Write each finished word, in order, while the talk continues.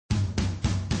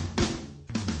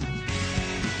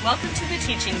Welcome to the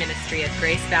teaching ministry of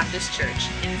Grace Baptist Church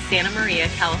in Santa Maria,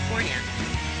 California.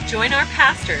 Join our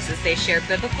pastors as they share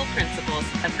biblical principles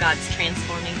of God's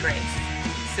transforming grace,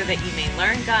 so that you may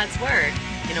learn God's Word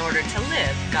in order to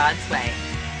live God's way.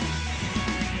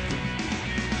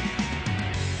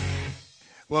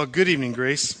 Well, good evening,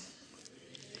 Grace.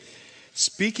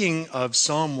 Speaking of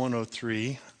Psalm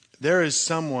 103, there is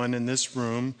someone in this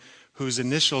room whose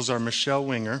initials are Michelle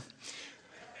Winger,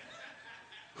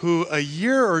 who a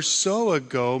year or so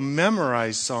ago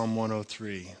memorized Psalm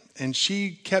 103. And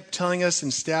she kept telling us in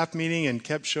staff meeting and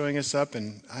kept showing us up,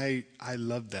 and I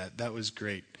loved that. That was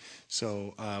great.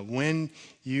 So when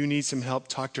you need some help,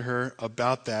 talk to her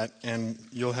about that, and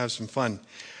you'll have some fun.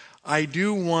 I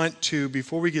do want to,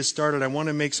 before we get started, I want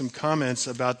to make some comments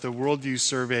about the worldview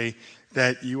survey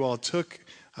that you all took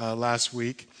last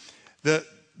week.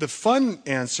 The fun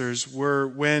answers were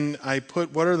when I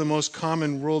put what are the most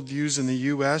common worldviews in the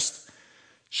U.S.,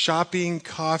 shopping,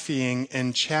 coffeeing,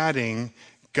 and chatting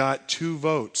got 2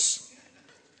 votes.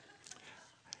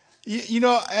 And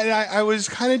I was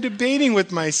kind of debating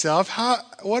with myself,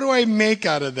 what do I make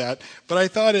out of that? But I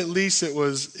thought at least it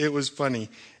was funny.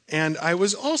 And I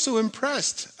was also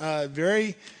impressed.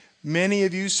 Very many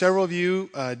of you, several of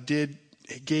you,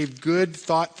 gave good,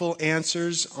 thoughtful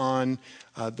answers on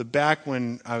the back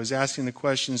when I was asking the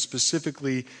question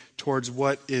specifically towards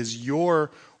what is your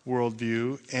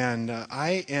worldview. And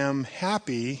I am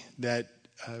happy that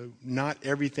not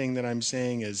everything that I'm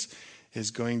saying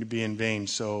is going to be in vain.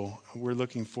 So we're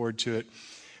looking forward to it.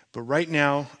 But right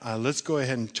now, let's go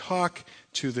ahead and talk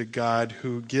to the God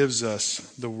who gives us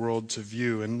the world to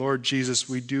view. And Lord Jesus,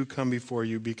 we do come before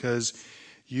you because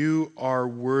you are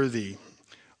worthy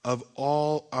of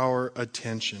all our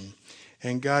attention.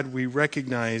 And God, we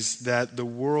recognize that the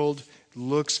world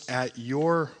looks at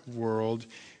your world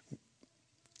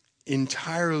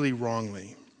entirely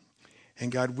wrongly.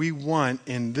 And God, we want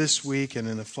in this week and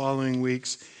in the following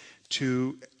weeks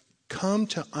to come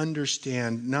to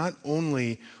understand not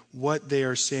only what they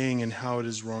are saying and how it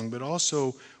is wrong, but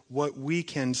also what we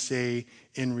can say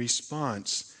in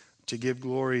response to give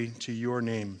glory to your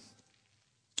name.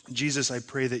 Jesus, I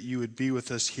pray that you would be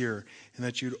with us here and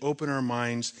that you'd open our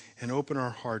minds and open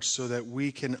our hearts so that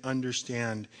we can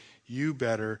understand you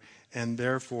better and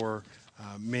therefore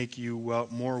make you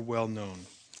more well known.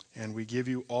 And we give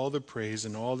you all the praise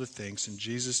and all the thanks in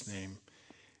Jesus' name.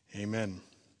 Amen.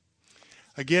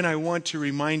 Again, I want to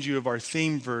remind you of our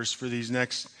theme verse for these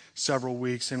next several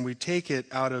weeks, and we take it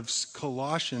out of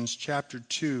Colossians chapter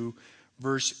 2,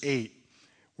 verse 8,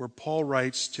 where Paul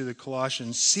writes to the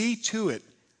Colossians, "See to it,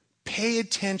 pay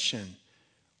attention,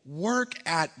 work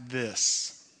at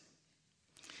this.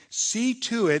 See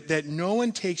to it that no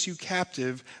one takes you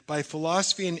captive by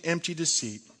philosophy and empty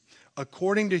deceit,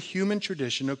 according to human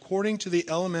tradition, according to the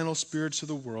elemental spirits of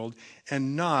the world,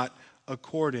 and not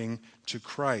according to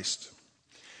Christ."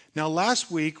 Now, last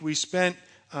week we spent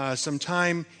some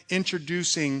time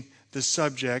introducing the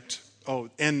subject.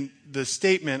 And the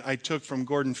statement I took from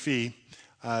Gordon Fee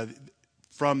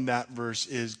from that verse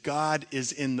is, God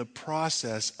is in the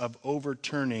process of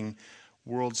overturning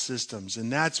world systems.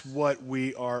 And that's what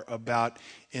we are about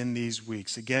in these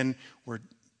weeks. Again, we're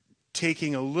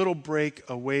taking a little break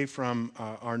away from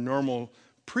our normal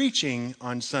preaching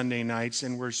on Sunday nights,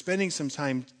 and we're spending some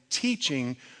time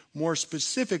teaching more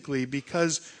specifically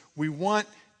because we want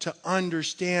to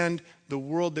understand the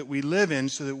world that we live in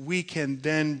so that we can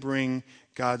then bring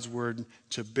God's word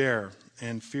to bear.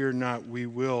 And fear not, we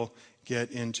will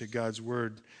get into God's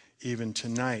word even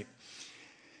tonight.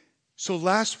 So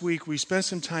last week we spent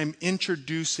some time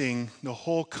introducing the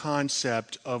whole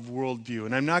concept of worldview.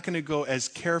 And I'm not going to go as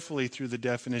carefully through the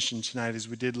definition tonight as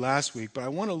we did last week, but I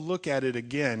want to look at it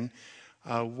again,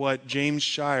 what James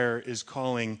Shire is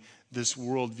calling this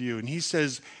worldview. And he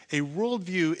says, a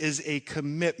worldview is a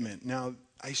commitment. Now,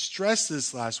 I stressed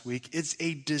this last week. It's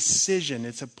a decision.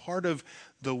 It's a part of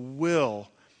the will,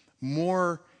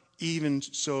 more even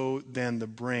so than the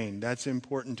brain. That's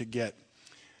important to get.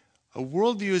 A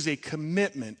worldview is a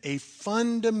commitment, a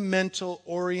fundamental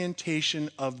orientation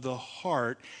of the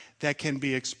heart that can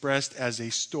be expressed as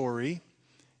a story.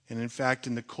 And in fact,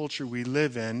 in the culture we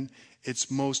live in,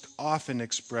 it's most often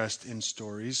expressed in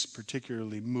stories,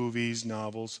 particularly movies,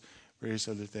 novels, various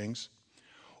other things.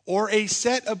 Or a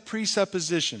set of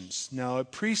presuppositions. Now, a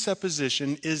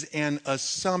presupposition is an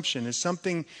assumption. It's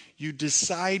something you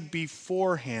decide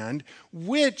beforehand,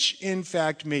 which in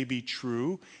fact may be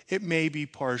true, it may be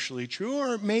partially true,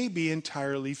 or it may be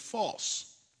entirely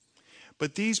false.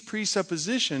 But these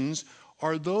presuppositions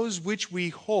are those which we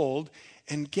hold,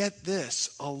 And get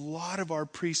this, a lot of our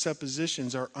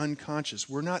presuppositions are unconscious.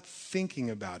 We're not thinking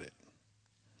about it.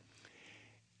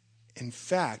 In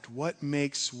fact, what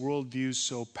makes worldviews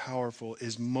so powerful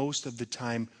is most of the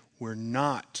time we're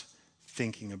not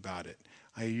thinking about it.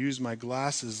 I used my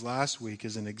glasses last week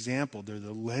as an example. They're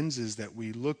the lenses that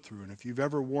we look through. And if you've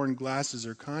ever worn glasses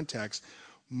or contacts,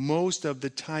 most of the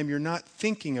time you're not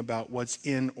thinking about what's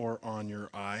in or on your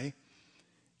eye.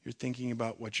 You're thinking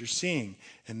about what you're seeing.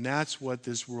 And that's what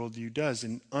this worldview does.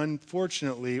 And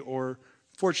unfortunately, or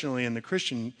fortunately in the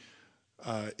Christian,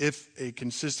 if a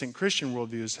consistent Christian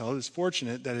worldview is held, it's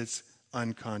fortunate that it's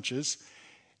unconscious.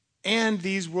 And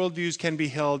these worldviews can be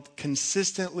held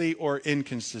consistently or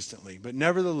inconsistently. But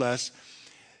nevertheless,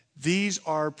 these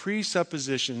are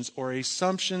presuppositions or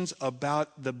assumptions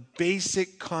about the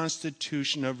basic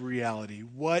constitution of reality.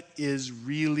 What is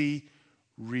really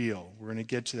real? We're going to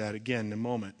get to that again in a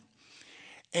moment.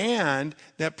 And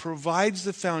that provides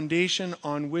the foundation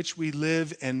on which we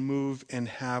live and move and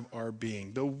have our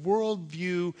being. The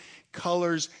worldview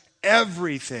colors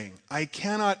everything. I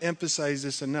cannot emphasize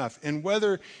this enough. And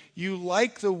whether you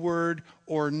like the word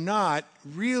or not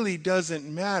really doesn't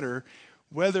matter.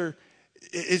 Whether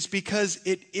it's because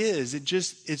it is.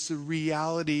 It's the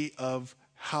reality of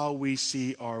how we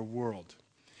see our world.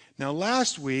 Now,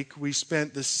 last week we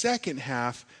spent the second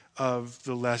half of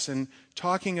the lesson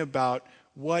talking about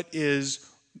what is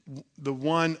the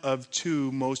one of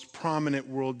two most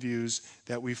prominent worldviews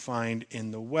that we find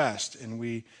in the West. And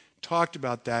we talked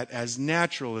about that as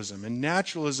naturalism. And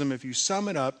naturalism, if you sum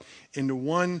it up into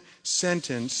one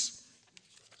sentence,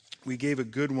 we gave a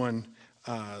good one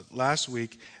last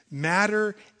week.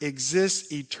 Matter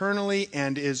exists eternally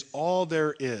and is all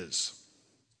there is.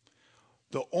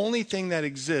 The only thing that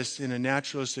exists in a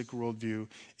naturalistic worldview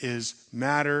is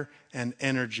matter and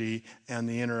energy and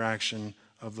the interaction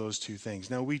of those two things.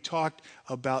 Now, we talked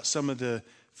about some of the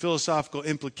philosophical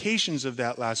implications of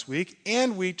that last week,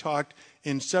 and we talked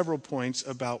in several points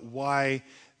about why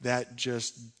that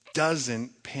just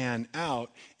doesn't pan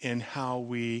out in how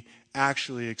we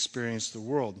actually experience the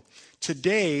world.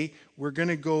 Today, we're going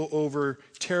to go over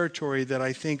territory that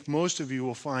I think most of you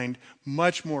will find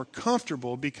much more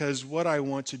comfortable, because what I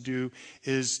want to do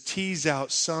is tease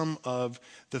out some of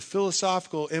the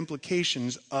philosophical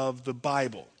implications of the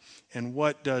Bible. And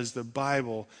what does the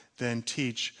Bible then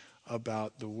teach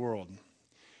about the world?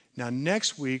 Now,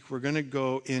 next week, we're going to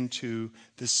go into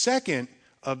the second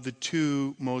of the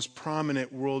two most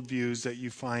prominent worldviews that you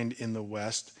find in the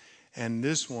West. And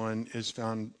this one is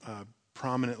found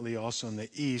prominently also in the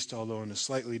East, although in a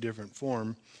slightly different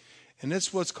form. And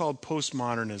it's what's called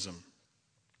postmodernism.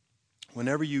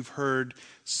 Whenever you've heard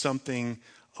something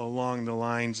along the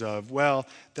lines of, well,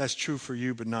 that's true for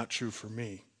you, but not true for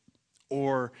me.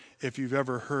 Or if you've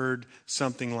ever heard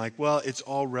something like, well, it's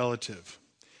all relative.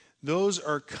 Those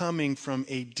are coming from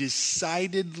a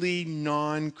decidedly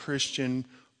non-Christian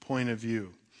point of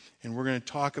view. And we're going to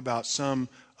talk about some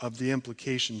of the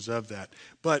implications of that.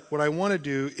 But what I want to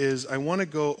do is I want to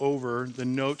go over the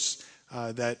notes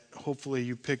that hopefully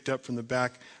you picked up from the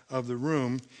back of the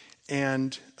room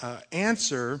and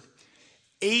answer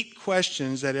 8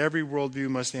 questions that every worldview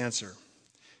must answer.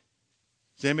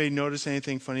 Does anybody notice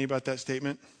anything funny about that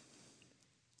statement?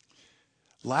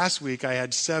 Last week I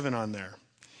had 7 on there.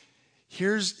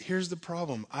 Here's the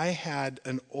problem. I had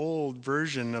an old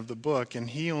version of the book, and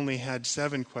he only had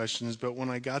 7 questions, but when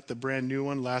I got the brand new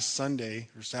one last Sunday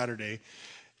or Saturday,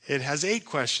 it has 8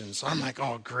 questions. So I'm like,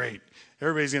 oh, great.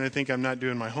 Everybody's going to think I'm not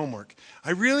doing my homework.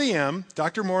 I really am.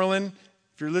 Dr. Moreland,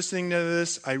 if you're listening to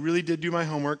this, I really did do my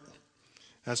homework.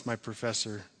 That's my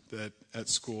professor at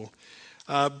school.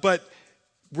 But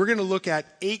we're going to look at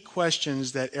 8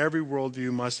 questions that every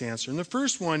worldview must answer. And the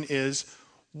first one is,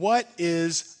 what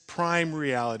is prime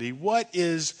reality? What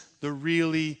is the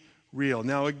really real?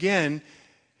 Now, again,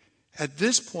 at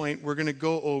this point, we're going to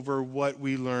go over what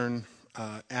we learn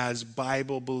as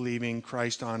Bible-believing,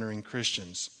 Christ-honoring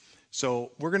Christians.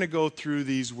 So we're going to go through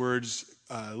these words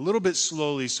a little bit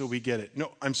slowly so we get it.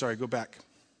 No, I'm sorry, go back.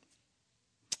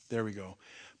 There we go.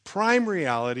 Prime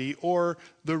reality, or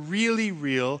the really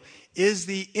real, is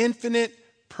the infinite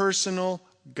personal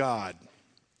God.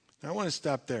 Now, I want to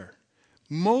stop there.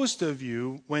 Most of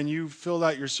you, when you filled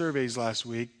out your surveys last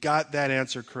week, got that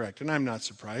answer correct. And I'm not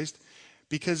surprised,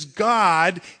 because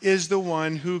God is the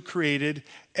one who created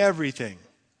everything.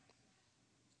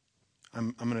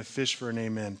 I'm going to fish for an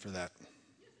amen for that.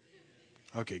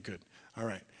 Okay, good. All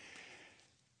right.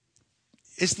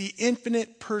 It's the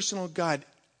infinite personal God.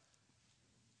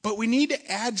 But we need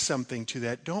to add something to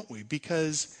that, don't we?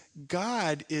 Because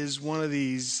God is one of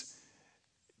these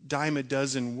dime a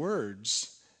dozen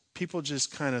words people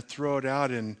just kind of throw it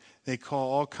out and they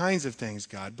call all kinds of things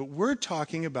God. But we're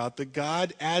talking about the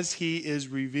God as he is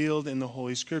revealed in the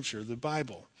Holy Scripture, the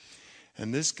Bible.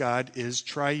 And this God is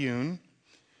triune.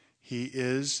 He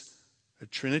is a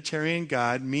Trinitarian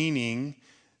God, meaning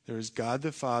there is God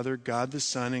the Father, God the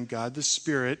Son, and God the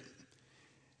Spirit.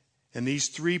 And these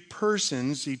three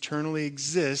persons eternally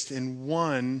exist in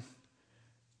one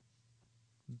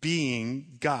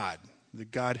being, God, the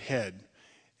Godhead.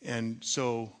 And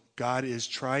so God is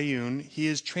triune. He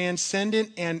is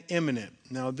transcendent and immanent.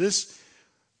 Now this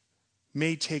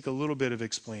may take a little bit of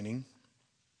explaining.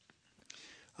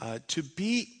 To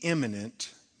be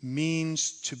immanent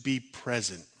means to be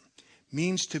present,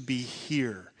 means to be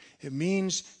here. It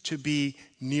means to be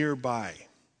nearby.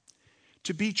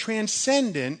 To be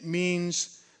transcendent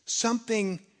means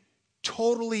something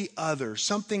totally other,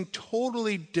 something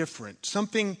totally different,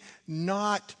 something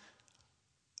not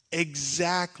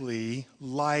exactly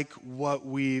like what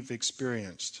we've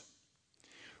experienced.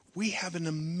 We have an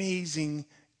amazing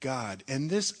God, and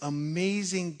this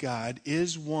amazing God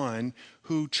is one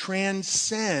who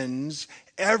transcends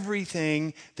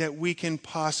everything that we can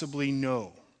possibly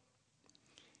know.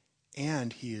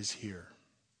 And he is here.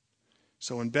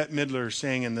 So when Bette Midler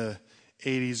sang in the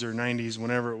 80s or 90s,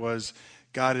 whenever it was,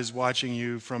 God is watching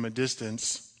you from a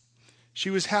distance, she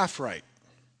was half right.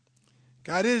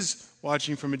 God is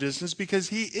watching from a distance because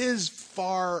he is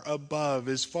far above.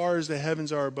 As far as the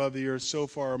heavens are above the earth, so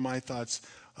far are my thoughts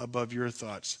above your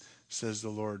thoughts, says the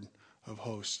Lord of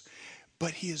hosts.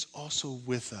 But he is also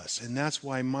with us. And that's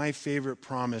why my favorite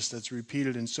promise that's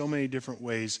repeated in so many different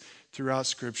ways throughout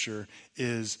Scripture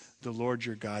is the Lord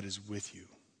your God is with you.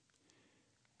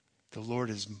 The Lord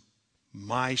is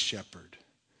my shepherd.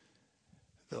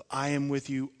 I am with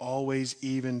you always,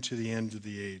 even to the end of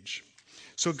the age.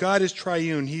 So God is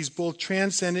triune. He's both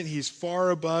transcendent, he's far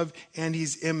above, and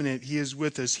he's immanent. He is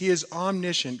with us. He is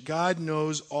omniscient. God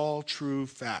knows all true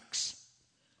facts.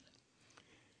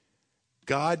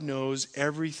 God knows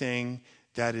everything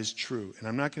that is true. And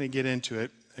I'm not going to get into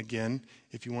it again.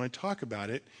 If you want to talk about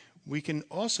it, we can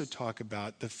also talk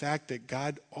about the fact that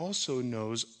God also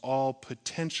knows all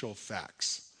potential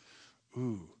facts.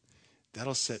 Ooh,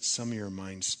 that'll set some of your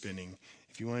minds spinning.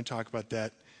 If you want to talk about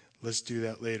that, let's do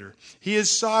that later. He is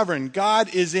sovereign.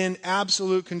 God is in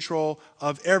absolute control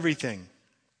of everything.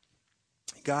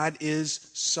 God is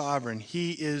sovereign.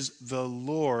 He is the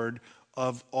Lord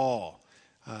of all.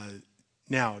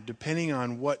 Now, depending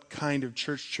on what kind of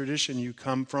church tradition you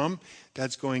come from,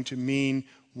 that's going to mean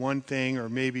one thing or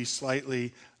maybe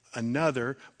slightly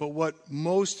another. But what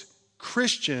most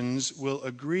Christians will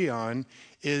agree on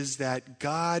is that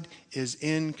God is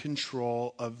in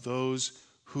control of those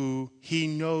who he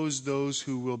knows those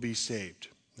who will be saved.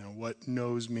 Now, what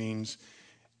knows means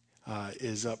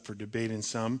is up for debate in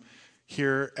some.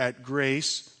 Here at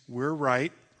Grace, we're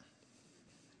right.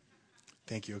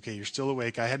 Thank you. Okay, you're still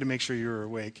awake. I had to make sure you were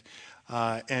awake.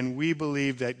 And we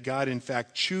believe that God, in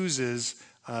fact, chooses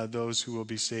those who will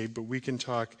be saved, but we can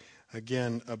talk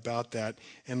again about that.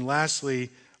 And lastly,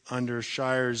 under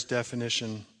Shire's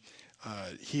definition,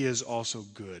 he is also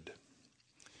good.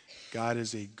 God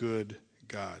is a good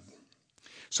God.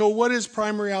 So what is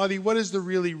prime reality? What is the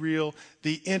really real,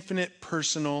 the infinite,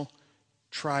 personal,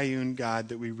 triune God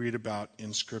that we read about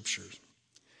in Scripture?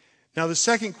 Now, the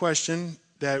second question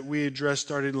that we addressed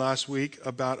started last week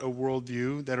about a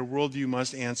worldview, that a worldview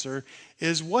must answer,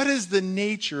 is what is the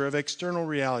nature of external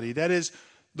reality? That is,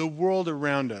 the world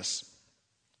around us.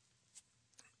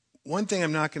 One thing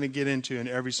I'm not going to get into in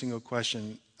every single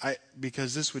question,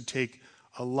 because this would take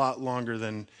a lot longer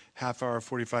than half hour,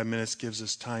 45 minutes gives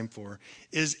us time for,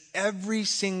 is every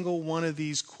single one of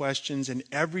these questions and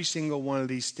every single one of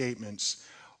these statements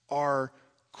are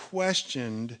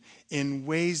questioned in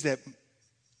ways that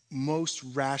most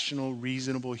rational,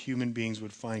 reasonable human beings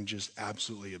would find just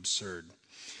absolutely absurd.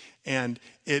 And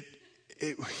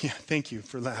thank you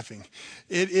for laughing.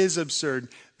 It is absurd.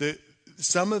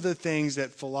 Some of the things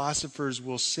that philosophers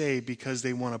will say because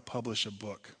they want to publish a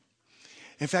book.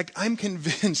 In fact, I'm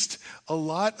convinced a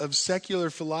lot of secular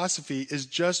philosophy is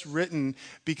just written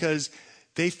because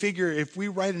they figure if we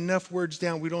write enough words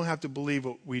down, we don't have to believe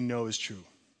what we know is true.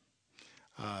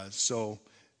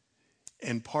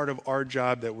 And part of our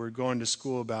job that we're going to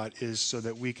school about is so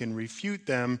that we can refute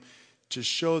them to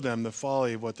show them the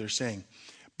folly of what they're saying.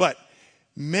 But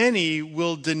many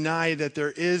will deny that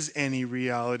there is any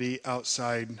reality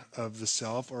outside of the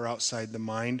self or outside the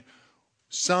mind.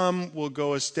 Some will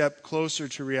go a step closer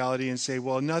to reality and say,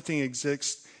 well, nothing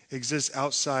exists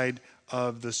outside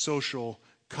of the social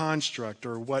construct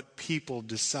or what people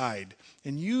decide.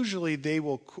 And usually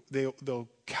they'll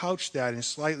couch that in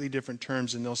slightly different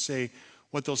terms, and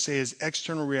what they'll say is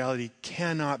external reality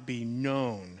cannot be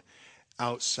known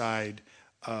outside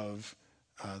of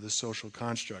the social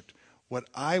construct. What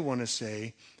I want to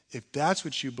say, if that's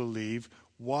what you believe,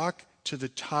 walk to the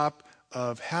top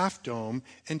of Half Dome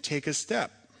and take a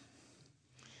step.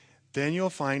 Then you'll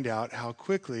find out how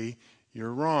quickly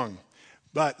you're wrong.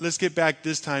 But let's get back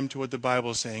this time to what the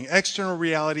Bible is saying. External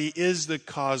reality is the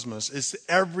cosmos. It's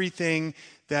everything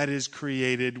that is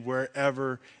created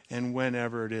wherever and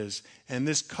whenever it is. And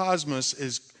this cosmos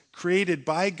is created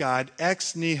by God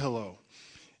ex nihilo.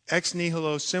 Ex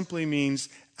nihilo simply means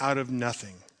out of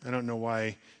nothing. I don't know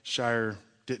why Shire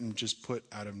didn't just put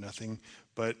out of nothing,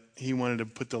 but he wanted to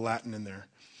put the Latin in there.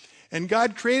 And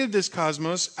God created this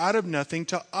cosmos out of nothing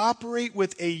to operate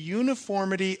with a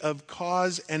uniformity of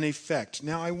cause and effect.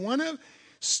 Now, I want to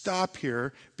stop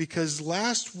here because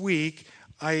last week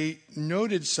I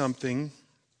noted something,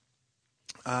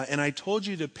 and I told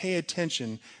you to pay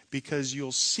attention because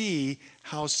you'll see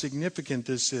how significant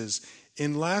this is.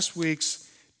 In last week's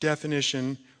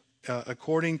definition,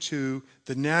 according to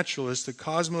the naturalist, the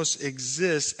cosmos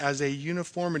exists as a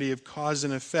uniformity of cause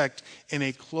and effect in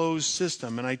a closed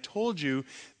system. And I told you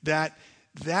that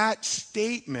that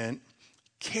statement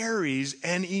carries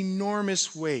an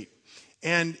enormous weight.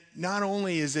 And not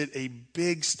only is it a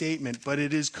big statement, but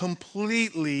it is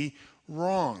completely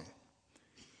wrong.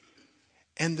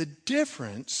 And the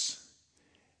difference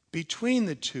between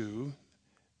the two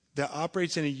that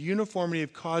operates in a uniformity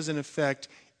of cause and effect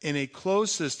in a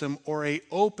closed system or an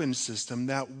open system,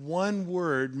 that one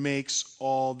word makes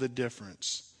all the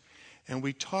difference. And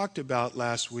we talked about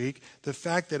last week the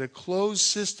fact that a closed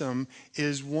system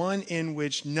is one in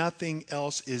which nothing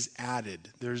else is added.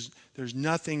 There's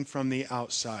nothing from the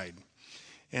outside.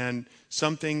 And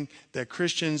something that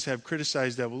Christians have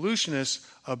criticized evolutionists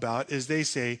about is they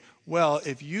say, well,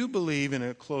 if you believe in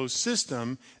a closed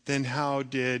system, then how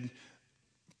did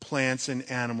plants and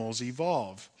animals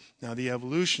evolve? Now, the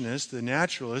evolutionist, the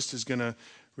naturalist, is going to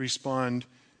respond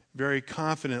very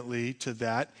confidently to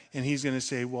that, and he's going to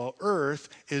say, well, Earth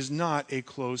is not a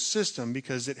closed system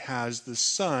because it has the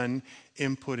sun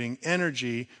inputting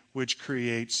energy, which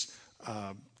creates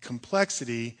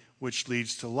complexity, which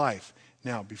leads to life.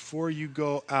 Now, before you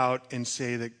go out and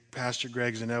say that Pastor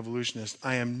Greg's an evolutionist,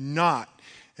 I am not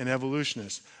an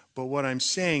evolutionist, but what I'm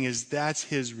saying is that's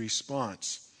his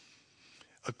response.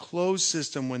 A closed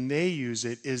system, when they use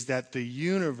it, is that the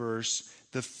universe,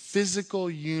 the physical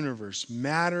universe,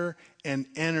 matter and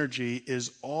energy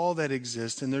is all that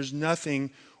exists, and there's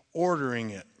nothing ordering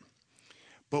it.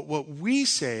 But what we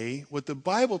say, what the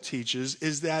Bible teaches,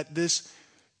 is that this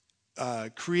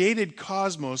created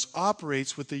cosmos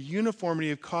operates with the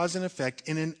uniformity of cause and effect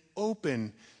in an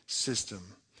open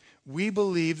system. We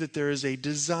believe that there is a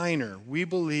designer. We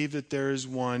believe that there is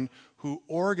one who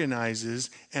organizes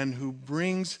and who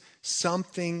brings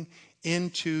something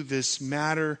into this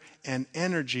matter and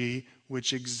energy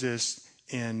which exists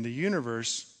in the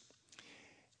universe.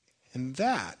 And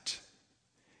that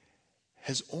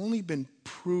has only been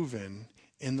proven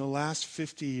in the last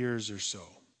 50 years or so.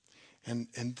 And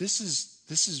this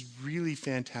is really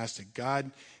fantastic.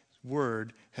 God's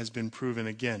word has been proven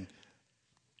again.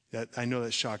 That I know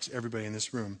that shocks everybody in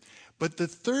this room. But the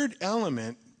third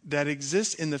element that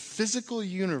exists in the physical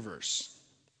universe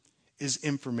is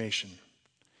information.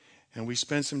 And we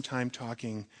spent some time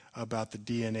talking about the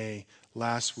DNA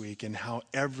last week and how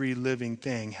every living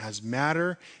thing has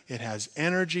matter, it has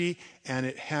energy, and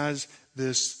it has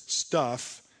this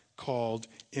stuff called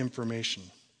information.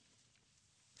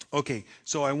 Okay,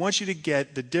 so I want you to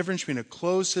get the difference between a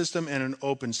closed system and an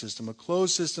open system. A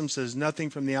closed system says nothing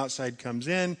from the outside comes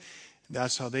in.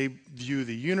 That's how they view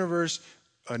the universe.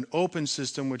 An open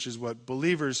system, which is what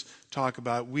believers talk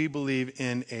about, we believe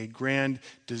in a grand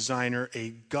designer, a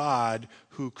God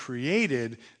who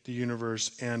created the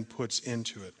universe and puts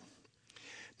into it.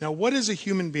 Now, what is a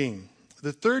human being?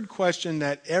 The third question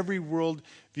that every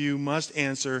worldview must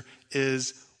answer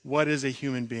is, what is a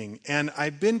human being? And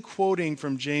I've been quoting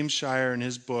from James Shire in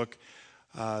his book,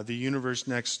 The Universe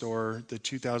Next Door, the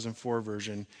 2004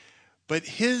 version. But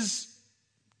his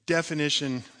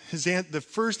definition, the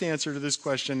first answer to this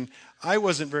question, I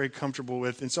wasn't very comfortable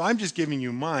with. And so I'm just giving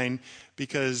you mine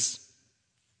because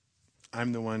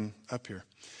I'm the one up here.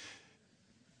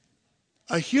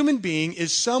 A human being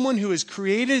is someone who is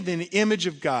created in the image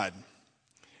of God.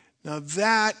 Now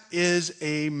that is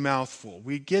a mouthful.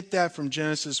 We get that from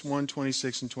Genesis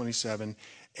 1:26 and 27.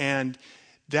 And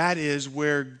that is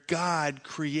where God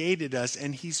created us.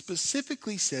 And he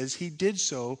specifically says he did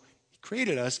so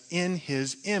created us in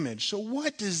his image. So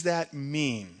what does that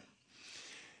mean?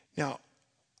 Now,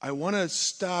 I want to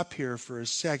stop here for a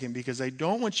second because I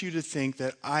don't want you to think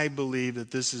that I believe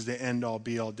that this is the end-all,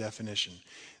 be-all definition.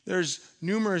 There's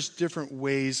numerous different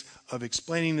ways of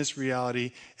explaining this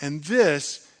reality, and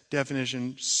this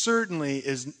definition certainly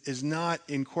is not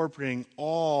incorporating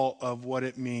all of what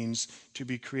it means to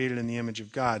be created in the image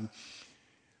of God.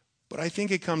 But I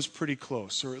think it comes pretty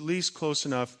close, or at least close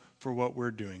enough for what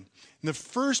we're doing. And the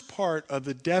first part of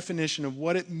the definition of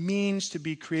what it means to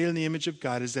be created in the image of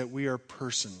God is that we are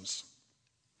persons.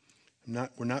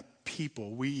 We're not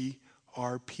people. We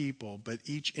are people, but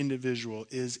each individual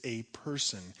is a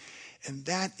person. And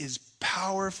that is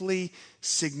powerfully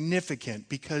significant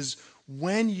because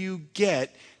when you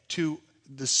get to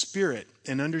the spirit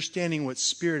and understanding what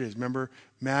spirit is, remember,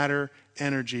 matter,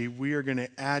 energy, we are going to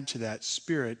add to that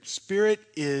spirit. Spirit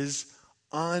is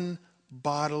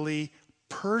unbodily,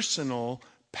 personal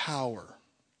power.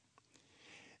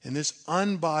 And this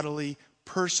unbodily,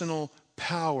 personal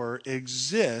power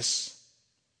exists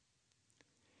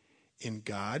in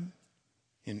God,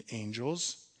 in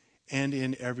angels, and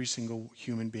in every single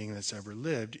human being that's ever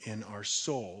lived, in our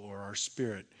soul or our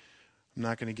spirit. I'm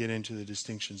not going to get into the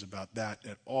distinctions about that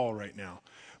at all right now.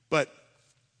 But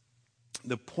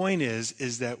the point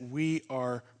is that we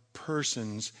are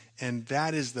persons, and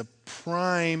that is the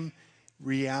prime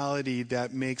reality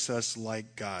that makes us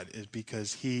like God, is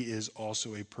because he is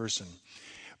also a person.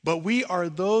 But we are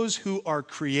those who are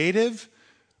creative,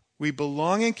 we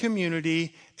belong in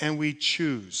community, and we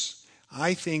choose.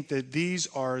 I think that these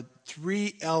are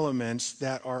three elements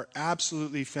that are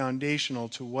absolutely foundational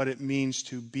to what it means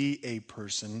to be a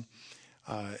person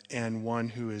and one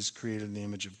who is created in the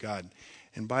image of God.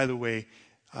 And by the way,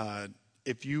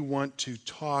 if you want to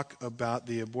talk about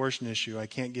the abortion issue, I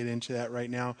can't get into that right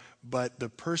now, but the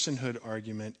personhood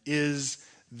argument is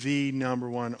the number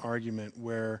one argument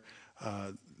where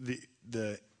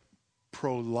the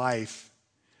pro-life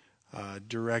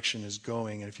direction is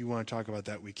going. And if you want to talk about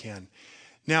that, we can.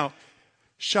 Now,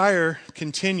 Shire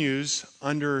continues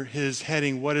under his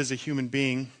heading, What is a Human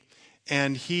Being?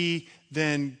 And he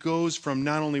then goes from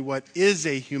not only what is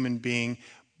a human being,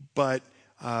 but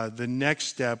the next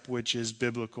step, which is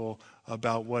biblical,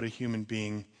 about what a human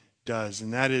being does.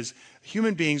 And that is,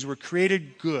 human beings were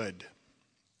created good.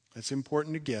 That's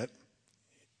important to get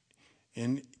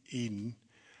in Eden.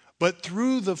 But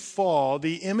through the fall,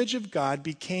 the image of God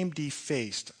became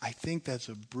defaced. I think that's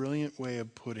a brilliant way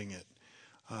of putting it.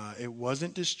 It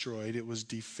wasn't destroyed, it was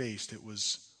defaced. It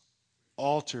was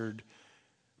altered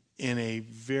in a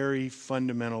very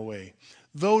fundamental way,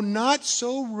 though not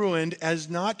so ruined as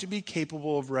not to be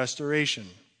capable of restoration.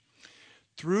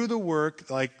 Through the work,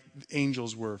 like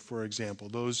angels were, for example,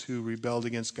 those who rebelled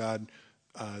against God,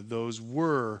 those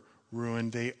were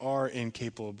ruined. They are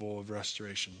incapable of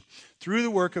restoration. Through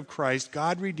the work of Christ,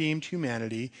 God redeemed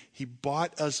humanity. He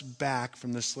bought us back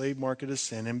from the slave market of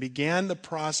sin and began the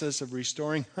process of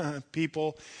restoring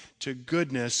people to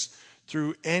goodness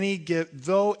through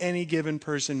though any given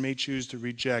person may choose to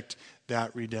reject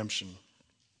that redemption.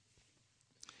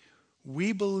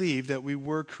 We believe that we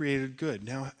were created good.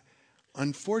 Now,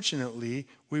 unfortunately,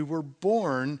 we were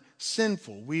born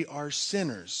sinful. We are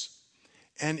sinners.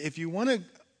 And if you want to,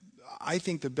 I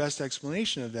think the best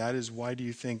explanation of that is, why do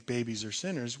you think babies are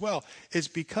sinners? Well, it's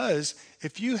because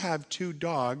if you have two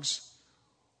dogs,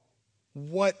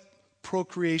 what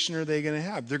procreation are they going to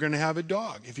have? They're going to have a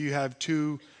dog. If you have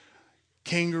two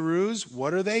kangaroos,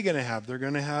 what are they going to have? They're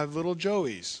going to have little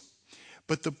joeys.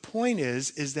 But the point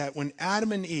is that when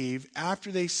Adam and Eve,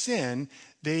 after they sinned,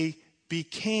 they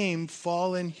became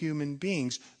fallen human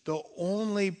beings. The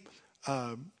only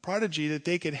prodigy that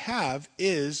they could have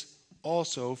is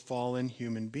also fallen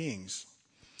human beings,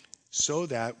 so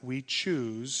that we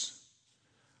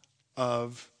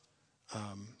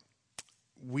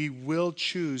will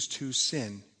choose to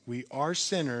sin. We are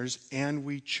sinners and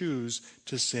we choose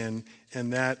to sin,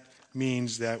 and that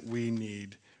means that we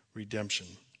need redemption.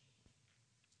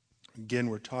 Again,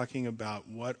 we're talking about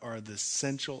what are the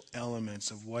essential elements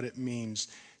of what it means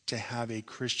to have a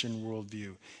Christian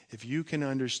worldview. If you can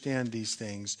understand these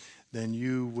things, then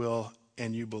you will,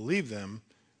 and you believe them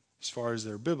as far as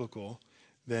they're biblical,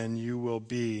 then you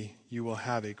will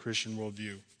have a Christian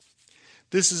worldview.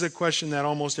 This is a question that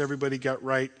almost everybody got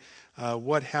right.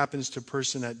 What happens to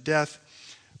person at death?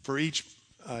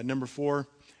 Number 4,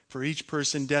 for each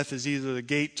person, death is either the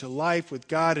gate to life with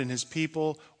God and his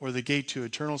people, or the gate to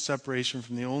eternal separation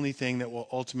from the only thing that will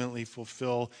ultimately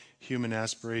fulfill human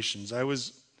aspirations.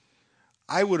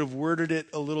 I would have worded it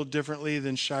a little differently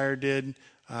than Shire did.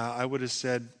 I would have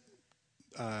said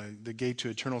the gate to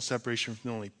eternal separation from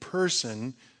the only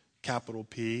person, capital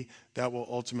P, that will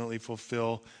ultimately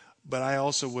fulfill. But I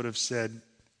also would have said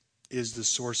is the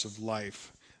source of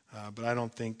life. But I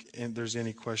don't think there's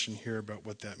any question here about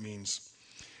what that means.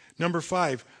 Number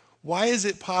 5, why is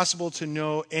it possible to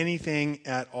know anything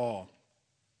at all?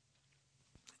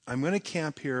 I'm going to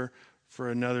camp here for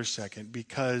another second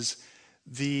because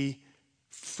the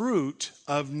fruit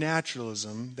of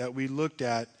naturalism that we looked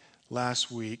at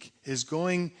last week is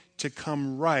going to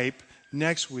come ripe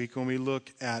next week when we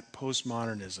look at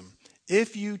postmodernism.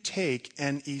 If you take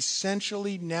an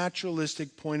essentially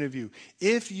naturalistic point of view,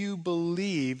 if you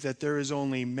believe that there is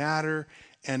only matter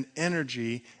and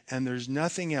energy and there's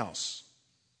nothing else,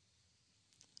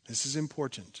 this is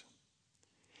important,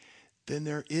 then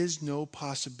there is no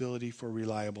possibility for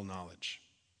reliable knowledge.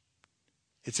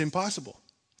 It's impossible.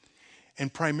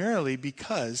 And primarily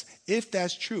because if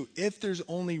that's true, if there's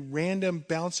only random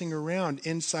bouncing around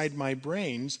inside my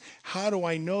brains, how do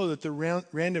I know that the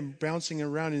random bouncing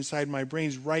around inside my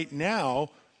brains right now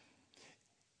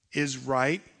is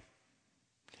right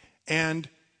and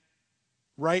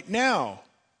right now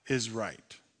is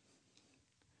right?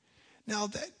 Now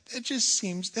that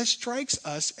strikes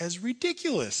us as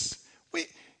ridiculous. Wait,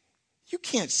 you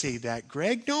can't say that,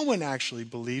 Greg. No one actually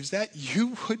believes that.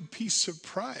 You would be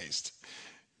surprised.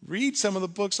 Read some of the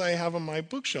books I have on my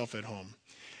bookshelf at home.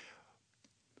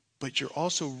 But you're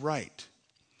also right.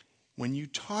 When you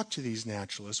talk to these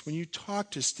naturalists, when you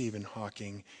talk to Stephen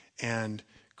Hawking and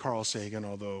Carl Sagan,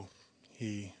 although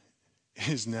he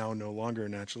is now no longer a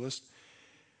naturalist,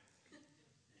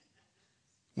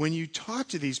 when you talk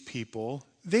to these people,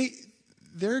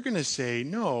 they're going to say,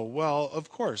 no, well,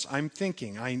 of course, I'm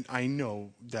thinking. I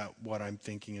know that what I'm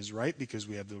thinking is right because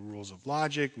we have the rules of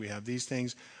logic, we have these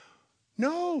things.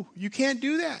 No, you can't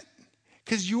do that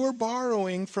because you're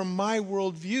borrowing from my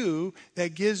worldview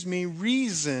that gives me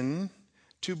reason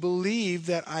to believe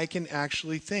that I can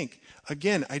actually think.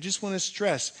 Again, I just want to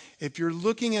stress, if you're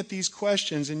looking at these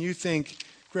questions and you think,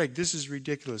 Greg, this is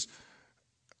ridiculous.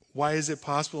 Why is it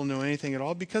possible to know anything at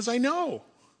all? Because I know.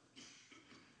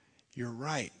 You're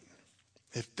right.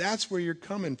 If that's where you're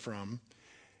coming from,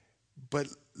 but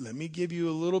let me give you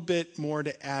a little bit more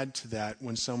to add to that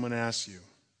when someone asks you.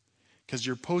 Because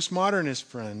your postmodernist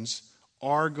friends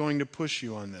are going to push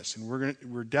you on this. And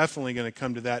we're definitely going to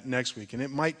come to that next week. And it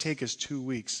might take us 2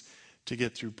 weeks to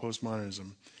get through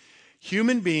postmodernism.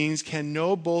 Human beings can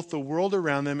know both the world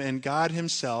around them and God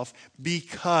himself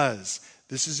because,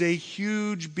 this is a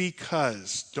huge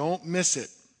because, don't miss it.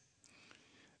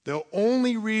 The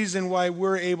only reason why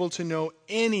we're able to know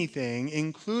anything,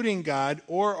 including God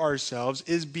or ourselves,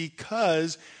 is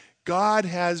because God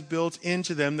has built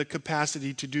into them the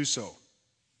capacity to do so.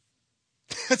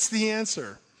 That's the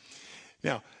answer.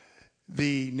 Now,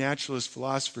 the naturalist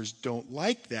philosophers don't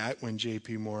like that when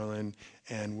J.P. Moreland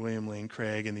and William Lane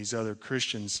Craig and these other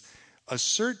Christians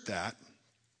assert that.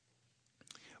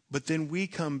 But then we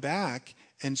come back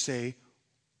and say,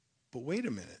 but wait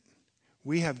a minute.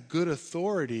 We have good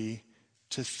authority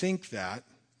to think that,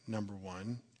 number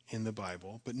one, in the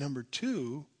Bible. But number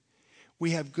two,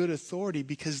 we have good authority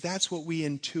because that's what we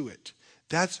intuit.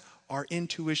 That's our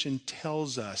intuition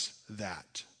tells us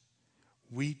that.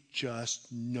 We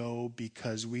just know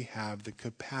because we have the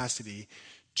capacity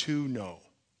to know.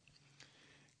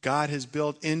 God has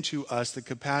built into us the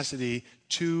capacity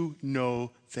to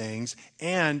know things,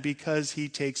 and because he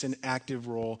takes an active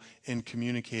role in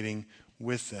communicating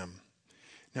with them.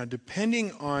 Now,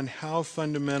 depending on how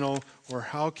fundamental or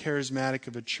how charismatic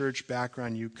of a church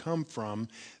background you come from,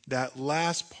 that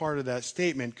last part of that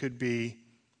statement could be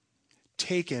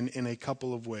taken in a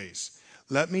couple of ways.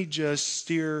 Let me just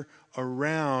steer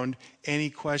around any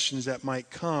questions that might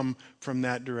come from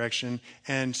that direction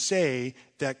and say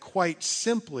that quite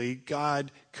simply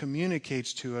God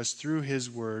communicates to us through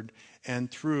his word and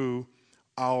through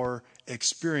our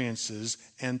experiences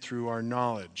and through our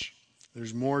knowledge.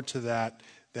 There's more to that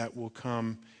will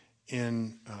come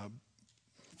in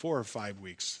 4 or 5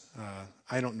 weeks.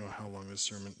 I don't know how long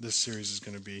this series is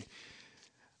going to be.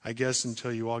 I guess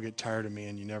until you all get tired of me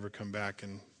and you never come back,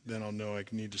 and then I'll know I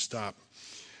need to stop.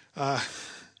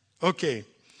 Okay.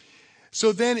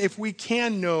 So then if we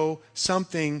can know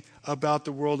something about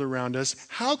the world around us,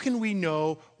 how can we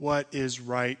know what is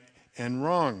right and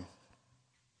wrong?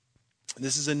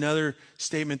 This is another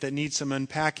statement that needs some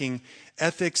unpacking.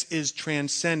 Ethics is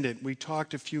transcendent. We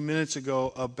talked a few minutes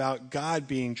ago about God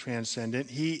being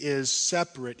transcendent. He is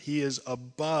separate. He is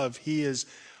above. He is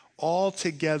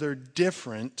altogether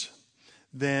different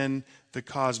than the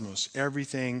cosmos,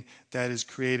 everything that is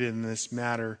created in this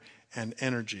matter and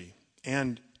energy.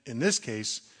 And in this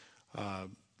case,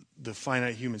 the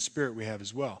finite human spirit we have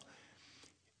as well.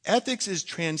 Ethics is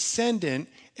transcendent,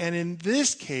 and in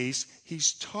this case,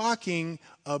 he's talking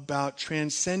about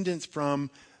transcendence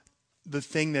from the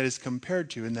thing that is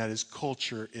compared to, and that is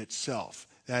culture itself.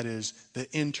 That is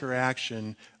the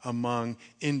interaction among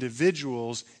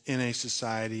individuals in a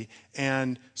society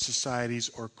and societies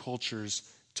or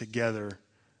cultures together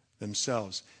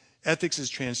themselves. Ethics is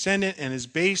transcendent and is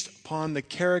based upon the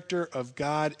character of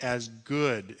God as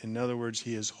good. In other words,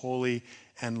 he is holy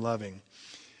and loving.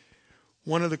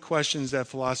 One of the questions that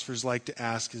philosophers like to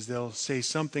ask is they'll say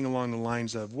something along the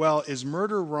lines of, well, is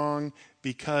murder wrong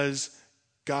because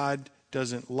God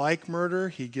doesn't like murder?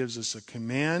 He gives us a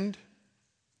command.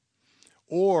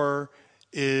 Or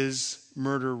is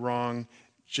murder wrong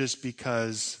just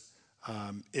because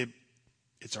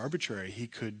it's arbitrary? He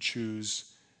could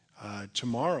choose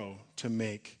tomorrow to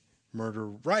make murder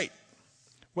right.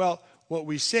 Well, what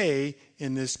we say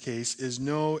in this case is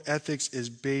no, ethics is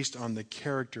based on the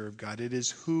character of God. It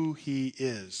is who he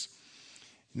is.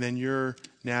 And then your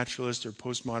naturalist or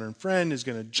postmodern friend is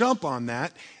going to jump on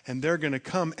that, and they're going to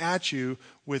come at you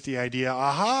with the idea,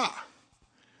 aha,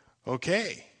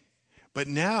 okay. But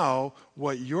now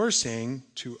what you're saying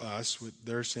to us, what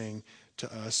they're saying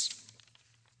to us,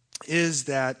 is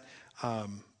that I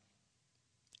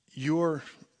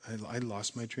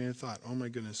lost my train of thought. Oh my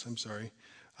goodness, I'm sorry.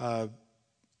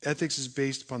 Ethics is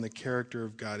based upon the character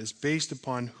of God. It's based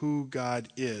upon who God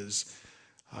is.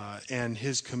 And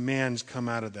his commands come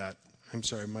out of that. I'm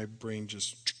sorry, my brain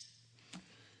just...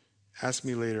 Ask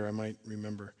me later, I might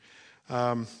remember.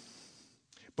 But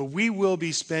we will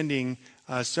be spending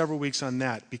several weeks on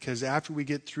that, because after we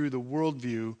get through the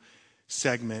worldview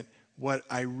segment, what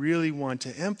I really want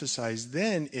to emphasize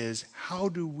then is how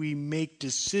do we make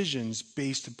decisions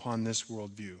based upon this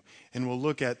worldview? And we'll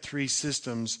look at 3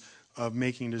 systems of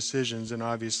making decisions, and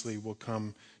obviously we'll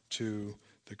come to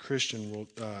the Christian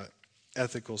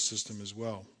ethical system as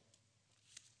well.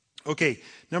 Okay,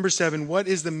 number 7, what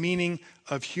is the meaning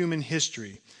of human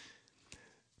history?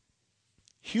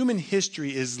 Human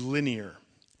history is linear.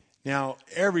 Now,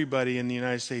 everybody in the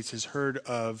United States has heard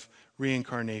of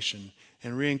reincarnation.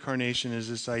 And reincarnation is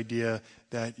this idea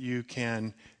that you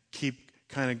can keep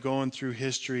kind of going through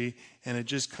history, and it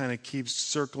just kind of keeps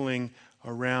circling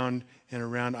around and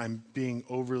around. I'm being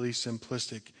overly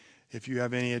simplistic. If you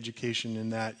have any education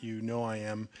in that, you know I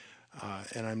am.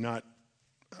 And I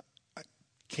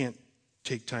can't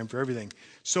take time for everything.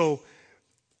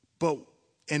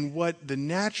 And what the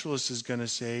naturalist is going to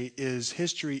say is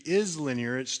history is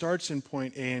linear. It starts in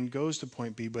point A and goes to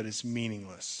point B, but it's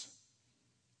meaningless.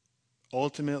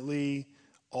 Ultimately,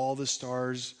 all the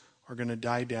stars are going to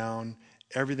die down,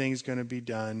 everything's going to be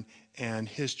done, and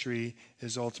history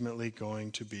is ultimately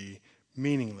going to be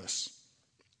meaningless.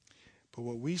 But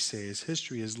what we say is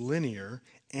history is linear,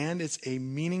 and it's a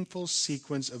meaningful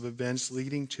sequence of events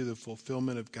leading to the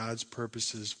fulfillment of God's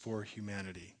purposes for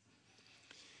humanity.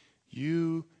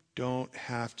 You don't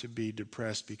have to be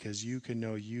depressed, because you can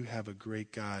know you have a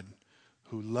great God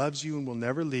who loves you and will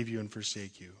never leave you and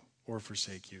forsake you,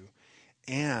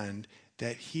 and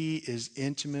that he is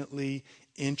intimately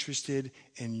interested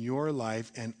in your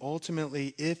life, and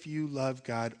ultimately, if you love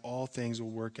God, all things will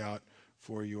work out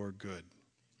for your good.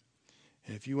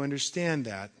 And if you understand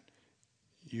that,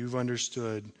 you've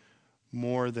understood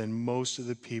more than most of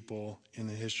the people in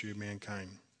the history of mankind.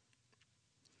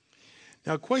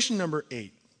 Now, question number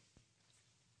 8.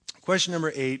 Question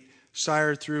number 8,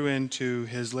 Sire threw into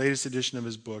his latest edition of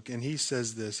his book, and he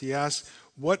says this. He asks,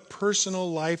 what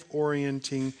personal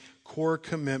life-orienting core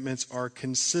commitments are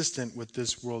consistent with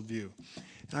this worldview?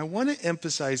 And I want to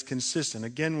emphasize consistent.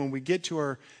 Again, when we get to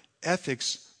our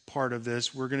ethics part of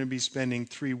this, we're going to be spending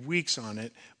 3 weeks on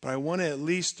it, but I want to at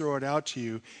least throw it out to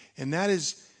you, and that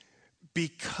is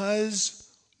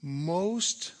because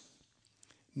most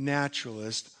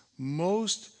naturalists,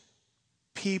 most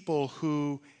people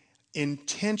who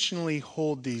intentionally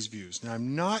hold these views. Now,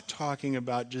 I'm not talking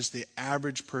about just the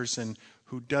average person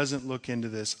who doesn't look into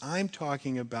this. I'm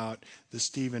talking about the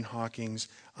Stephen Hawkings.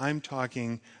 I'm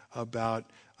talking about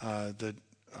I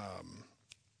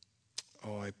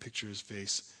picture his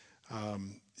face.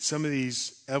 Some of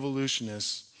these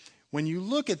evolutionists, when you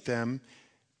look at them,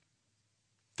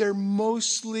 they're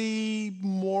mostly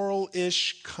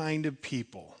moral-ish kind of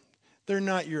people. They're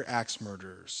not your axe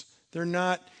murderers. They're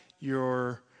not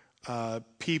your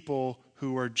people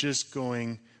who are just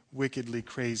going wickedly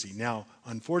crazy. Now,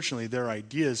 unfortunately, their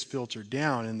ideas filter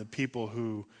down, and the people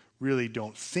who really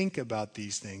don't think about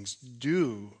these things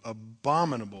do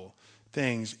abominable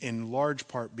things, in large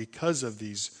part because of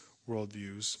these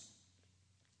worldviews.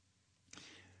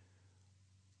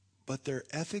 but their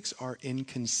ethics are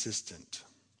inconsistent.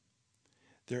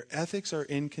 Their ethics are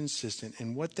inconsistent,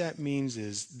 and what that means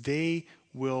is they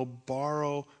will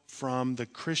borrow from the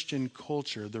Christian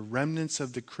culture, the remnants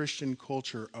of the Christian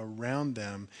culture around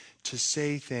them, to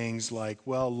say things like,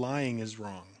 well, lying is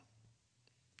wrong.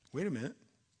 Wait a minute.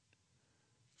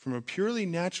 From a purely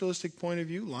naturalistic point of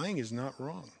view, lying is not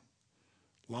wrong.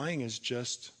 Lying is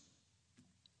just,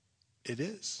 it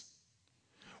is.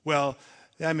 Well,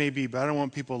 that may be, but I don't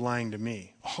want people lying to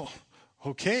me. Oh,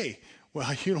 okay.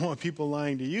 Well, you don't want people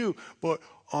lying to you, but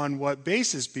on what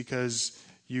basis? Because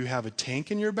you have a tank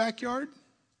in your backyard?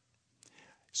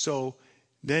 So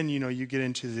then, you get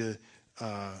into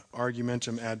the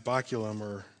argumentum ad baculum,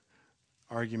 or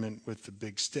argument with the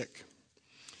big stick.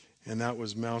 And that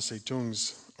was Mao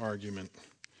Zedong's argument.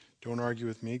 Don't argue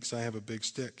with me because I have a big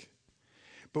stick.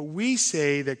 But we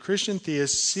say that Christian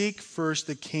theists seek first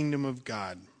the kingdom of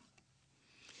God.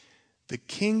 The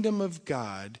kingdom of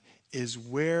God is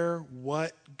where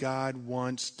what God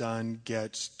wants done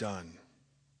gets done.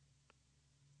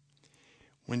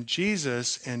 When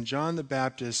Jesus and John the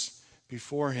Baptist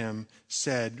before him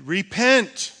said,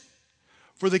 "Repent,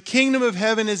 for the kingdom of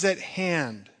heaven is at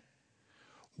hand,"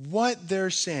 what they're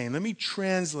saying, let me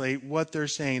translate what they're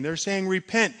saying. They're saying,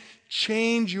 repent,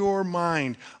 change your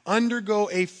mind, undergo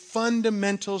a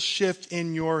fundamental shift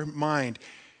in your mind.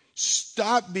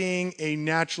 Stop being a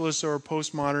naturalist or a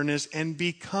postmodernist and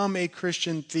become a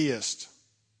Christian theist.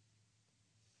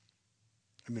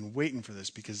 I've been waiting for this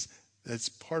because that's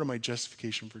part of my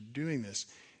justification for doing this.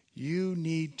 You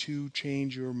need to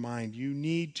change your mind. You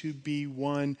need to be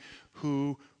one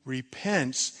who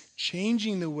repents,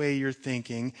 changing the way you're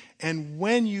thinking. And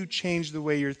when you change the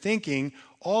way you're thinking,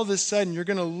 all of a sudden you're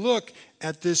going to look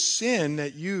at this sin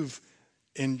that you've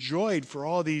enjoyed for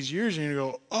all these years and you're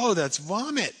going to go, oh, that's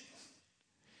vomit.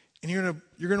 And you're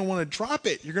going to want to drop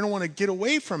it. You're going to want to get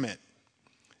away from it.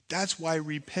 That's why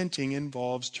repenting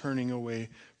involves turning away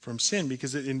from sin,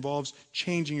 because it involves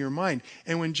changing your mind.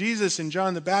 And when Jesus and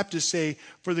John the Baptist say,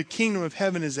 "For the kingdom of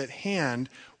heaven is at hand,"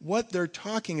 what they're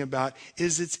talking about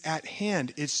is it's at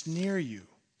hand. It's near you.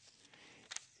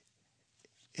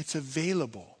 It's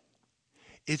available.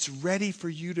 It's ready for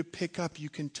you to pick up. You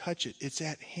can touch it. It's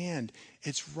at hand.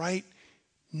 It's right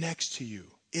next to you.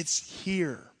 It's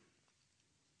here.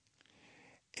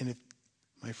 And if,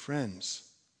 my friends,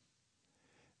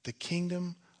 the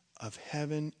kingdom of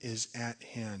heaven is at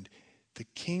hand. The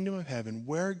kingdom of heaven,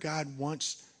 where God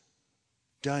wants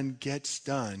done gets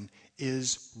done,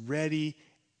 is ready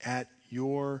at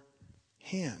your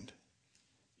hand.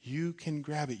 You can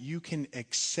grab it. You can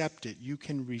accept it. You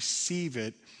can receive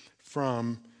it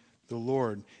from the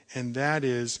Lord. And that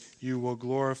is, you will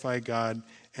glorify God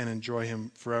and enjoy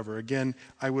him forever. Again,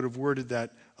 I would have worded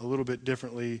that a little bit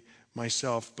differently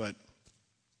myself, but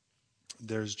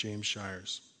there's James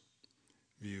Shire's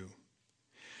view.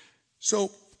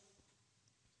 So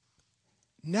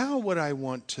now what I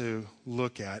want to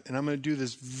look at, and I'm going to do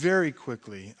this very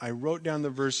quickly. I wrote down the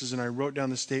verses and I wrote down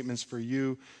the statements for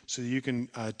you so you can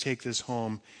take this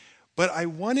home. But I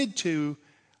wanted to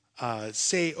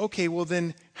say, okay, well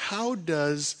then how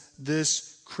does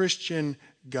this Christian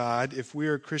God, if we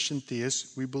are Christian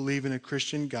theists, we believe in a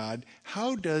Christian God,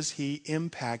 how does he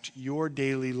impact your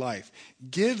daily life?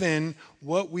 Given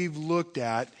what we've looked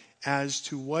at as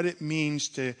to what it means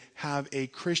to have a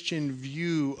Christian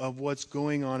view of what's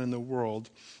going on in the world,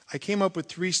 I came up with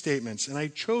 3 statements. And I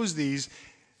chose these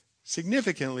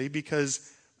significantly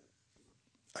because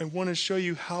I want to show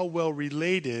you how well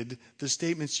related the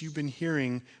statements you've been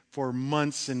hearing for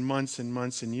months and months and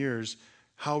months and years,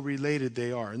 how related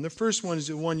they are. And the first one is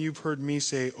the one you've heard me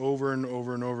say over and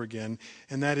over and over again,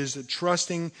 and that is that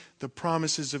trusting the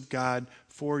promises of God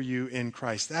for you in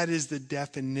Christ. That is the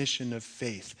definition of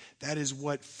faith. That is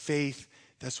what faith,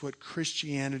 that's what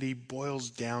Christianity boils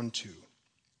down to.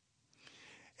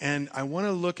 And I want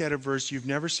to look at a verse you've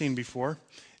never seen before,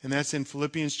 and that's in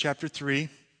Philippians chapter 3.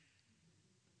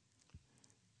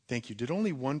 Thank you. Did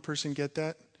only one person get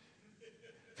that?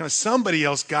 Somebody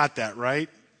else got that, right?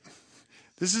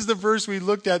 This is the verse we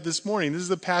looked at this morning. This is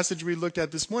the passage we looked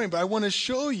at this morning. But I want to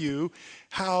show you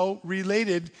how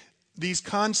related these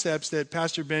concepts that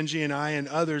Pastor Benji and I and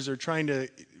others are trying to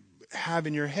have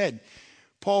in your head.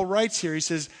 Paul writes here, he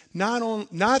says, not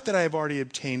that I have already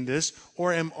obtained this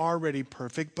or am already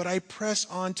perfect, but I press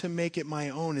on to make it my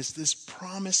own. It's this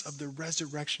promise of the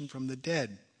resurrection from the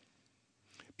dead.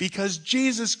 Because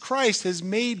Jesus Christ has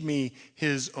made me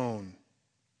his own.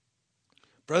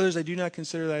 Brothers, I do not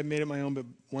consider that I've made it my own, but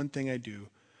one thing I do,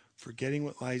 forgetting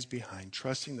what lies behind,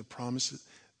 trusting the promises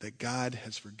that God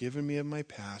has forgiven me of my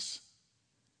past,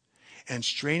 and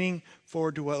straining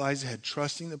forward to what lies ahead,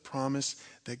 trusting the promise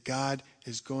that God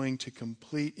is going to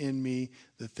complete in me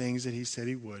the things that he said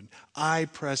he would. I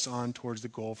press on towards the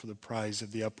goal for the prize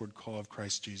of the upward call of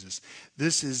Christ Jesus.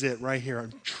 This is it right here.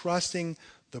 I'm trusting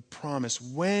the promise.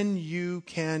 When you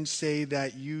can say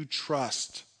that you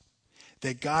trust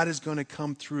that God is going to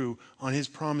come through on his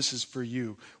promises for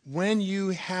you, when you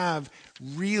have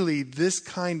really this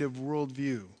kind of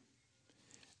worldview,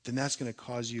 then that's going to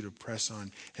cause you to press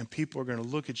on. And people are going to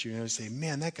look at you and say,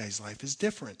 man, that guy's life is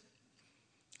different.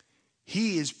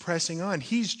 He is pressing on.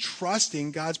 He's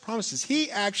trusting God's promises. He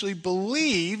actually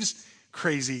believes,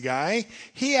 crazy guy,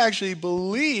 he actually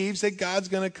believes that God's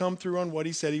going to come through on what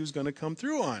he said he was going to come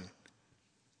through on.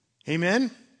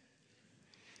 Amen?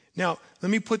 Now,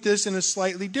 let me put this in a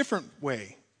slightly different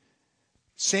way.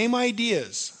 Same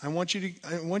ideas. I want you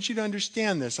to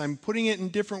understand this. I'm putting it in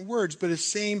different words, but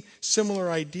it's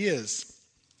similar ideas.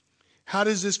 How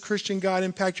does this Christian God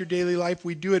impact your daily life?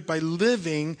 We do it by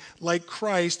living like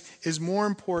Christ is more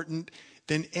important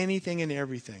than anything and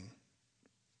everything.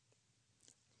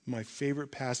 My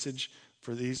favorite passage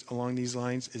for along these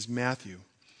lines is Matthew.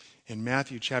 In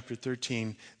Matthew chapter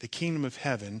 13, the kingdom of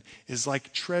heaven is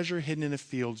like treasure hidden in a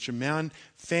field, which a man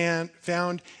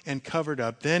found and covered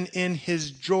up. Then in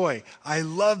his joy, I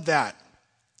love that.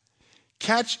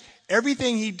 Catch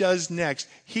everything he does next,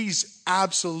 he's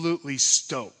absolutely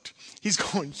stoked. He's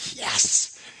going,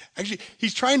 yes. Actually,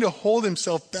 he's trying to hold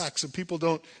himself back so people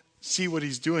don't see what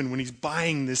he's doing when he's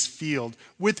buying this field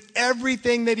with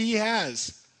everything that he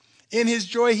has. In his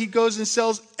joy, he goes and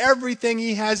sells everything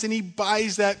he has, and he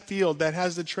buys that field that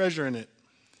has the treasure in it.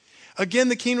 Again,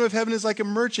 the kingdom of heaven is like a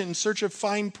merchant in search of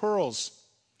fine pearls,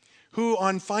 who,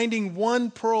 on finding one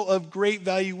pearl of great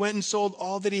value, went and sold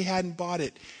all that he had and bought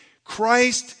it.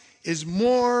 Christ is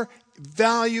more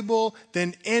valuable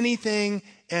than anything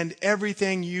and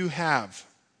everything you have.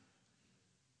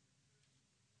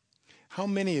 How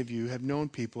many of you have known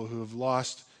people who have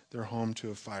lost their home to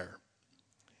a fire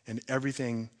and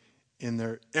everything in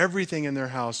their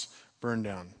house burned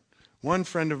down? One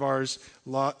friend of ours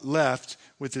left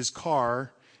with his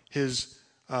car, his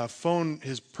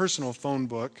personal phone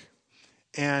book,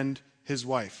 and his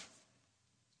wife.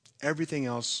 Everything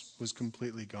else was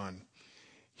completely gone.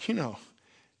 You know,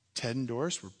 Ted and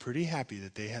Doris were pretty happy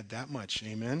that they had that much.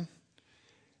 Amen?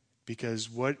 Because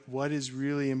what is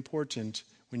really important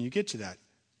when you get to that?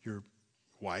 Your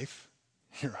wife,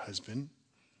 your husband.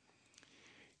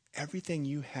 Everything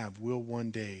you have will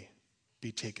one day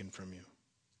be taken from you.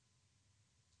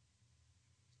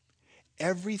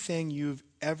 Everything you've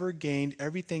ever gained,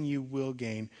 everything you will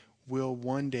gain, will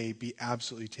one day be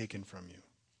absolutely taken from you.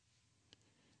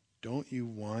 Don't you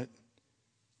want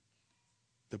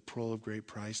the pearl of great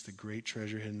price, the great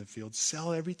treasure hidden in the field?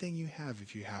 Sell everything you have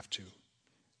if you have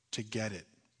to get it.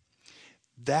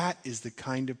 That is the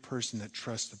kind of person that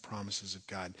trusts the promises of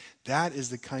God. That is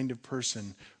the kind of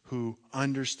person who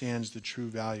understands the true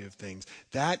value of things.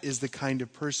 That is the kind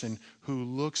of person who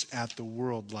looks at the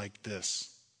world like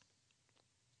this.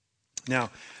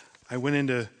 Now, I went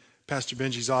into Pastor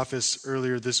Benji's office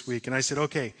earlier this week and I said,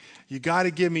 okay, you got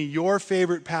to give me your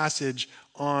favorite passage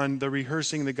on the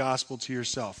rehearsing the gospel to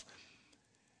yourself.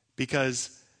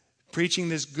 Because preaching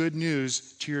this good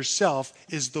news to yourself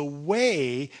is the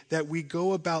way that we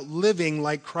go about living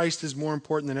like Christ is more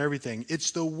important than everything.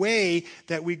 It's the way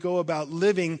that we go about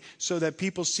living so that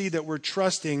people see that we're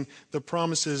trusting the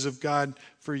promises of God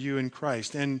for you in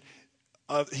Christ. And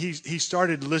he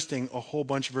started listing a whole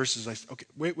bunch of verses. I said, okay,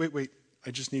 wait. I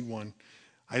just need one.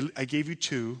 I gave you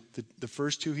two, the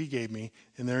first two he gave me,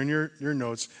 and they're in your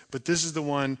notes. But this is the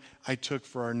one I took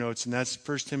for our notes, and that's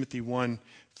 1 Timothy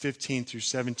 1:15 through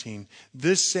 17.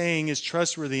 This saying is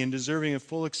trustworthy and deserving of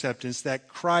full acceptance, that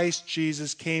Christ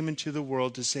Jesus came into the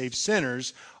world to save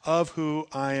sinners, of who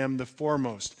I am the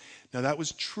foremost. Now that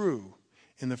was true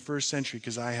in the first century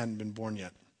because I hadn't been born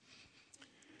yet.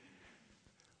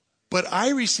 But I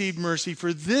received mercy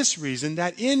for this reason,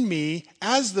 that in me,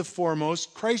 as the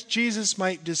foremost, Christ Jesus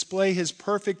might display his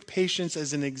perfect patience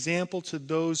as an example to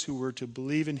those who were to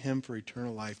believe in him for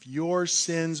eternal life. Your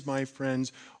sins, my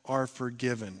friends, are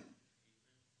forgiven.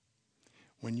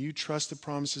 When you trust the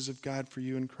promises of God for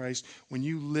you in Christ, when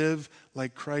you live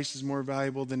like Christ is more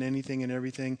valuable than anything and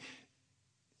everything,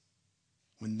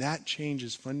 when that change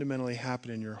has fundamentally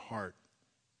happened in your heart,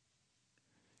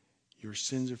 your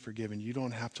sins are forgiven. You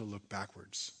don't have to look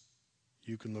backwards.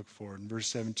 You can look forward. In verse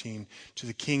 17, to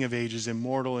the King of ages,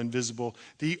 immortal, invisible,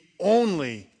 the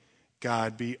only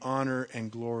God, be honor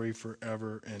and glory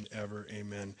forever and ever.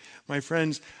 Amen. My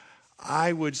friends,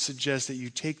 I would suggest that you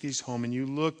take these home and you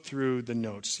look through the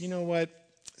notes. You know what?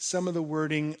 Some of the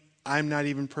wording I'm not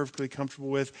even perfectly comfortable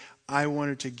with. I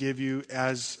wanted to give you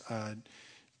as, I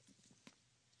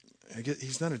guess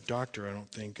he's not a doctor, I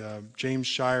don't think. James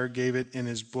Shire gave it in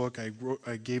his book.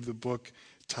 I gave the book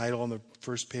title on the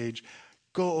first page.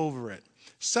 Go over it.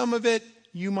 Some of it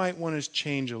you might want to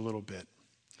change a little bit.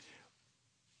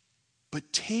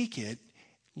 But take it,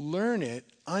 learn it,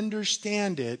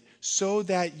 understand it, so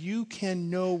that you can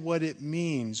know what it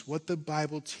means, what the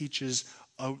Bible teaches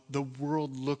the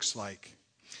world looks like.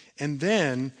 And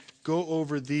then go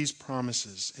over these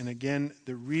promises. And again,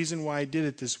 the reason why I did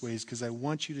it this way is because I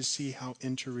want you to see how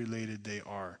interrelated they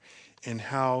are and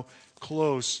how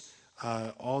close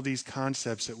all these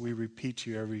concepts that we repeat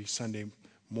to you every Sunday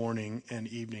morning and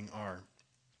evening are.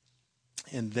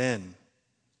 And then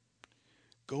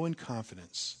go in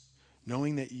confidence,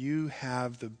 knowing that you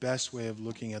have the best way of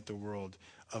looking at the world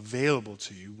available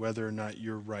to you, whether or not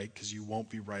you're right, because you won't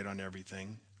be right on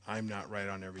everything. I'm not right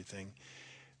on everything.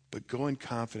 But go in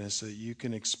confidence so that you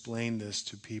can explain this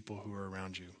to people who are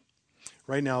around you.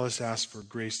 Right now, let's ask for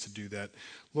grace to do that.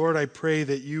 Lord, I pray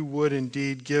that you would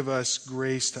indeed give us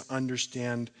grace to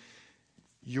understand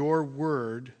your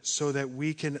word so that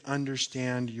we can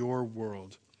understand your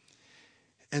world.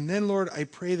 And then, Lord, I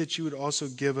pray that you would also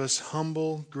give us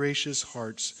humble, gracious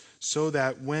hearts so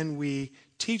that when we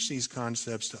teach these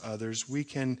concepts to others, we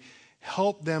can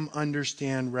help them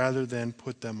understand rather than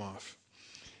put them off.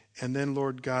 And then,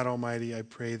 Lord God Almighty, I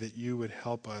pray that you would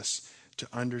help us to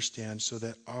understand so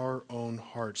that our own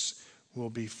hearts will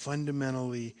be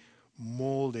fundamentally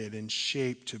molded and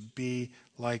shaped to be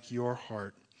like your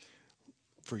heart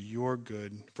for your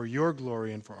good, for your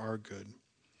glory, and for our good.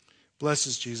 Bless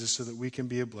us, Jesus, so that we can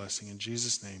be a blessing. In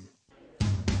Jesus' name.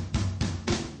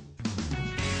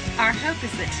 Our hope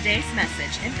is that today's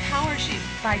message empowers you,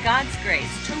 by God's grace,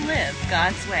 to live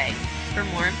God's way. For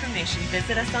more information,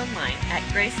 visit us online at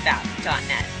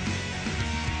gracebap.net.